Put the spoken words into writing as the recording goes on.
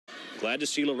Glad to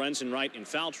see Lorenzen Wright in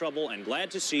foul trouble, and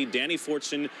glad to see Danny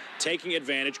Fortson taking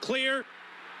advantage. Clear.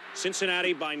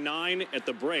 Cincinnati by 9 at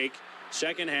the break.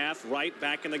 Second half, Wright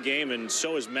back in the game, and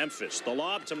so is Memphis. The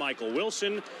lob to Michael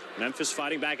Wilson. Memphis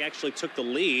fighting back, actually took the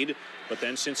lead, but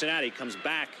then Cincinnati comes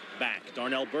back.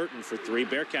 Darnell Burton for 3.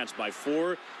 Bearcats by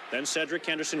 4. Then Cedric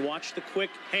Henderson. Watch the quick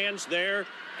hands there,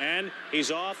 and he's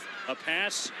off. A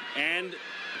pass, and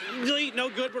no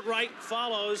good, but Wright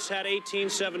follows. Had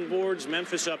 18-7 boards.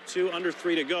 Memphis up 2, under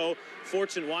 3 to go.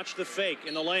 Fortson, watch the fake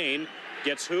in the lane.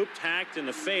 Gets hooped, hacked in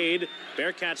the fade.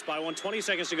 Bearcats by 1. 20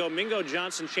 seconds to go. Mingo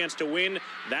Johnson chance to win.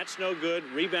 That's no good.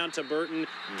 Rebound to Burton.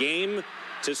 Game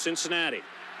to Cincinnati.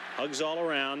 Hugs all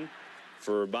around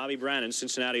for Bobby Brannan.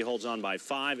 Cincinnati holds on by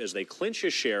 5 as they clinch a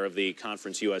share of the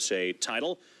Conference USA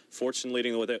title. Fortson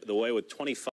leading the way with 25.